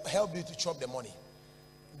 who helped you to chop the money?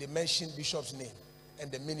 They mentioned Bishop's name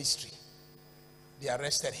and the ministry. They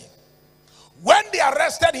arrested him. When they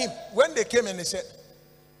arrested him, when they came and they said,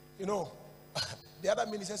 you know, the other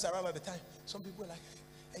ministers around at the time, some people were like,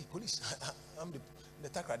 hey, police, I'm the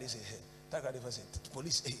Takra. They say, hey, Takra, they say,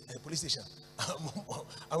 police, hey, police station.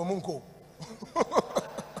 I'm a Munko.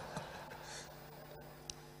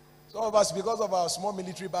 Some of us, because of our small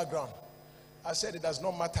military background, I said, it does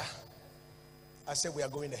not matter. I said, we are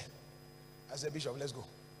going there. I said, Bishop, let's go.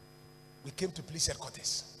 We came to police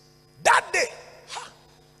headquarters. That day,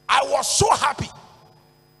 I was so happy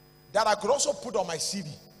that I could also put on my CV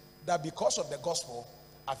that because of the gospel,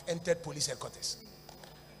 I've entered police headquarters.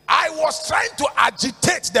 I was trying to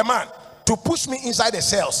agitate the man to push me inside the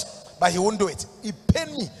cells, but he won't do it. He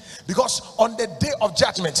pained me because on the day of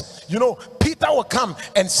judgment, you know, Peter will come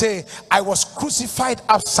and say, I was crucified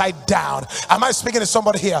upside down. Am I speaking to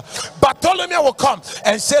somebody here? Bartholomew will come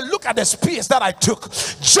and say, look at the spears that I took.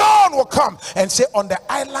 John will come and say, on the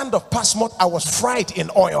island of Patmos, I was fried in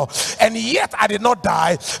oil, and yet I did not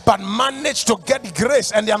die, but managed to get the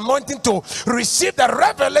grace and the anointing to receive the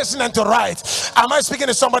revelation and to write. Am I speaking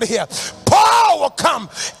to somebody here? Paul will come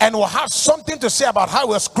and will have something to say about how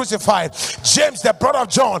he was crucified. James, the brother of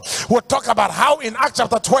John, will talk about how in Acts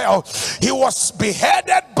chapter 12 he was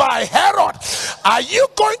beheaded by Herod. Are you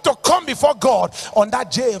going to come before God on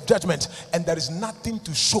that day of judgment and there is nothing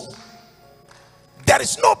to show? There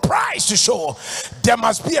is no price to show. There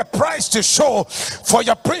must be a price to show for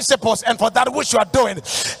your principles and for that which you are doing.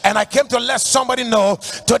 And I came to let somebody know,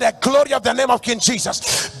 to the glory of the name of King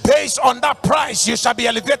Jesus, based on that price you shall be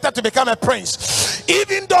elevated to become a prince.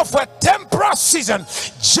 Even though for a temporal season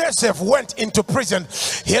Joseph went into prison,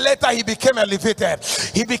 he became elevated.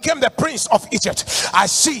 He became the prince of Egypt. I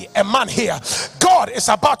see a man here. God is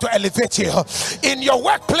about to elevate you. In your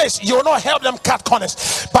workplace, you will not help them cut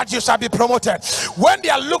corners, but you shall be promoted. When they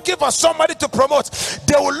are looking for somebody to promote,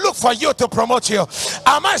 they will look for you to promote you.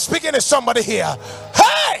 Am I speaking to somebody here?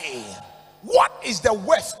 Hey, what is the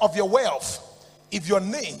worth of your wealth if your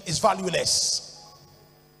name is valueless?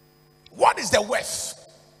 What is the worth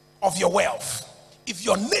of your wealth if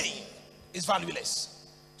your name is valueless?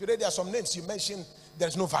 Today there are some names you mentioned,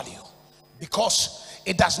 there's no value, because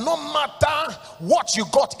it does not matter what you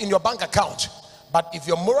got in your bank account, but if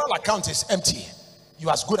your moral account is empty, you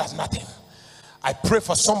are as good as nothing. I pray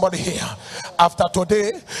for somebody here. After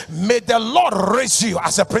today, may the Lord raise you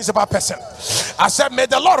as a principal person. I said, may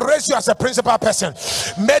the Lord raise you as a principal person.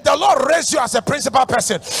 May the Lord raise you as a principal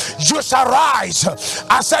person. You shall rise.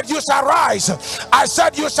 I said, you shall rise. I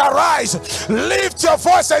said, you shall rise. Lift your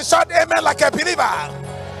voice and shout amen like a believer.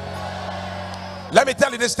 Let me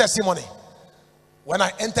tell you this testimony. When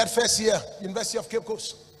I entered first year, University of Cape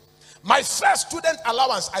Coast, my first student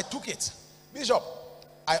allowance, I took it. Bishop,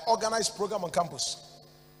 I organized program on campus.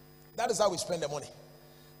 That is how we spend the money.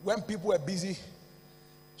 When people were busy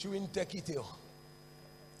chewing turkey tail,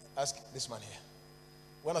 ask this man here.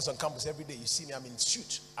 When I was on campus every day, you see me, I'm in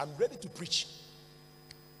suit. I'm ready to preach.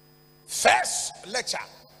 First lecture,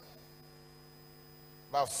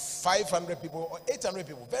 about 500 people or 800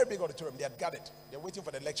 people, very big auditorium. They had gathered. They're waiting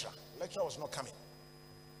for the lecturer. The lecturer was not coming.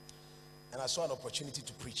 And I saw an opportunity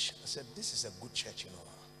to preach. I said, this is a good church, you know.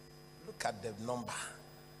 Look at the number.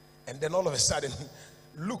 And then all of a sudden,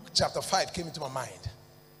 Luke chapter 5 came into my mind.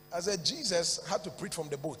 I said, Jesus had to preach from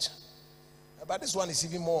the boat. But this one is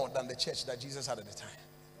even more than the church that Jesus had at the time.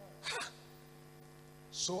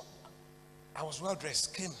 So I was well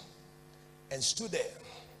dressed, came and stood there.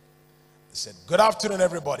 He said, good afternoon,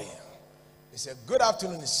 everybody. He said, good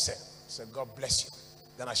afternoon. He said, God bless you.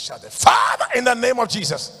 Then I shouted, Father, in the name of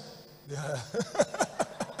Jesus.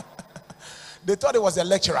 They thought it was a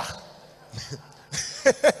lecturer.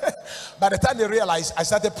 By the time they realized, I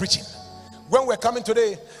started preaching. When we're coming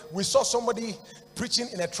today, we saw somebody preaching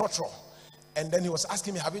in a trotro. And then he was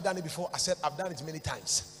asking me, have you done it before? I said, I've done it many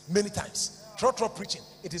times. Many times. Trotro preaching.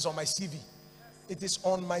 It is on my CV. It is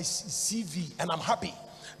on my CV. And I'm happy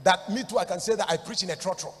that me too, I can say that I preach in a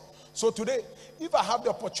trotro. So today, if I have the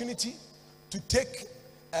opportunity to take,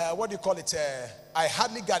 what do you call it? I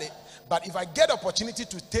hardly got it. But if I get the opportunity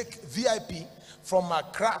to take VIP from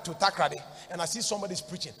Accra to Takrady, and I see somebody's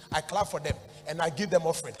preaching, I clap for them and I give them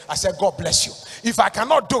offering. I said, God bless you. If I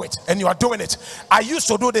cannot do it and you are doing it, I used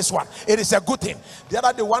to do this one. It is a good thing. The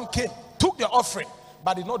other day, one came, took the offering,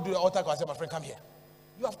 but did not do the altar call. I said, my friend, come here.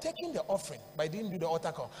 You have taken the offering, but you didn't do the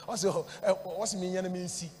altar call. I said, what's me enemy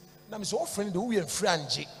see? Now I'm offering the way in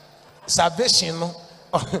French salvation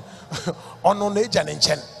on age and in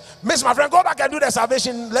chen. Miss, my friend, go back and do the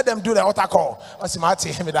salvation. Let them do the altar call. Hey,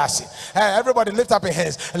 everybody lift up your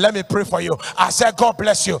hands and let me pray for you. I said, God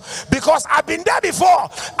bless you. Because I've been there before.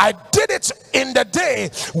 I did it in the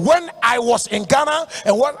day when I was in Ghana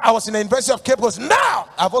and when I was in the University of Cape Coast. Now,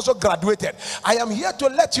 I've also graduated. I am here to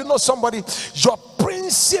let you know, somebody, your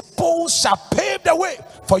principles shall pave the way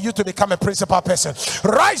for you to become a principal person.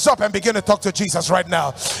 Rise up and begin to talk to Jesus right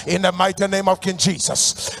now. In the mighty name of King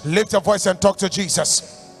Jesus. Lift your voice and talk to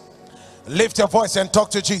Jesus. Lift your voice and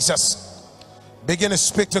talk to Jesus. Begin to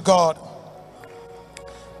speak to God.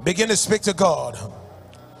 Begin to speak to God.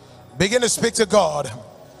 Begin to speak to God.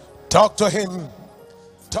 Talk to him.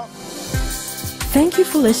 Talk. Thank you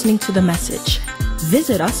for listening to the message.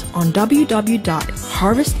 Visit us on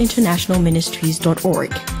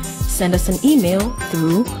www.harvestinternationalministries.org. Send us an email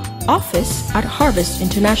through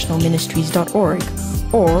office@harvestinternationalministries.org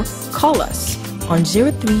or call us on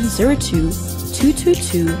 0302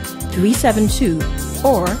 222 372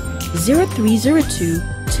 or 0302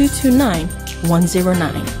 229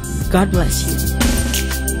 109. God bless you.